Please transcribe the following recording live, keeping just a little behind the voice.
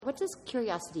what does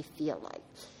curiosity feel like?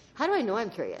 How do I know I'm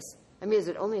curious? I mean, is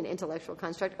it only an intellectual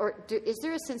construct? Or is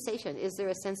there a sensation? Is there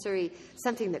a sensory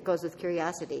something that goes with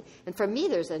curiosity? And for me,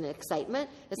 there's an excitement.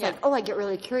 It's like, oh, I get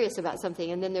really curious about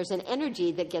something. And then there's an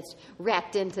energy that gets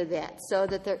wrapped into that. So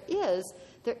that there is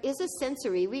a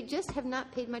sensory. We just have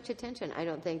not paid much attention, I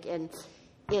don't think, in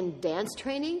dance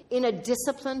training, in a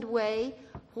disciplined way.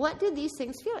 What do these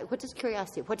things feel like? What does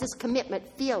curiosity, what does commitment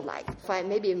feel like?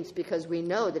 Maybe it's because we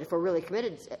know that if we're really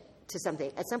committed to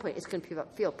something, at some point it's going to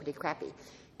feel pretty crappy.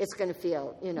 It's going to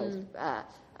feel,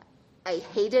 I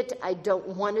hate it. I don't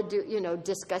want to do,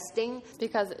 disgusting.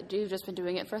 Because you've just been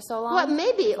doing it for so long? Well,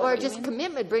 maybe. Or just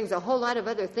commitment brings a whole lot of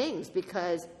other things,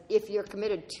 because if you're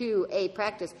committed to a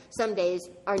practice, some days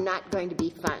are not going to be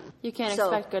fun. You can't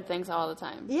expect good things all the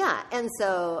time. Yeah. And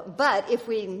so, but if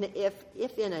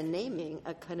in a naming,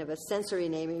 a kind of a sensory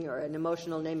naming or an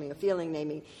emotional naming, a feeling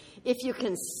naming, if you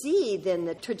can see then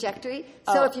the trajectory.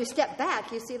 So if you step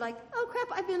back, you see like, oh crap,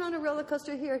 I've been on a roller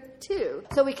coaster here too.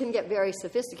 So we can get very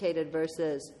sophisticated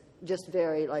versus just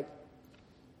very like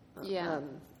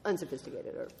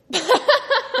unsophisticated. Or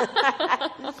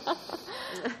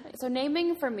So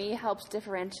naming for me helps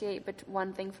differentiate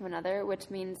one thing from another,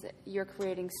 which means you're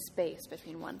creating space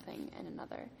between one thing and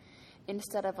another,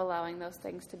 instead of allowing those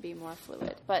things to be more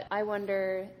fluid. But I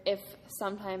wonder if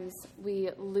sometimes we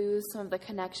lose some of the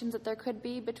connections that there could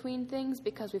be between things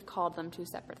because we've called them two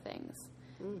separate things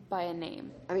by a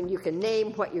name. I mean, you can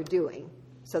name what you're doing.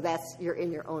 So you're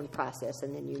in your own process,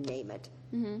 and then you name it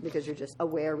because you're just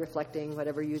aware, reflecting,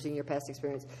 whatever, using your past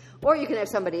experience. Or you can have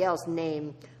somebody else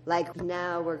name, like,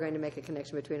 now we're going to make a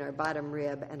connection between our bottom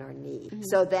rib and our knee.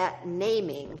 So that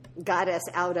naming got us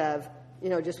out of,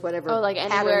 just whatever. Oh, like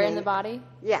anywhere in the body?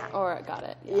 Yeah. Or got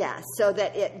it. Yeah. So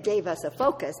that it gave us a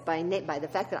focus by the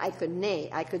fact that I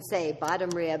could say bottom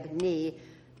rib, knee,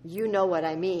 you know what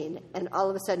I mean, and all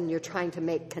of a sudden you're trying to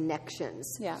make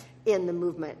connections in the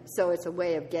movement. So it's a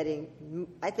way of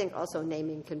I think also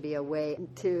naming can be a way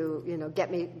to, get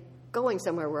me going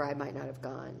somewhere where I might not have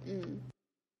gone.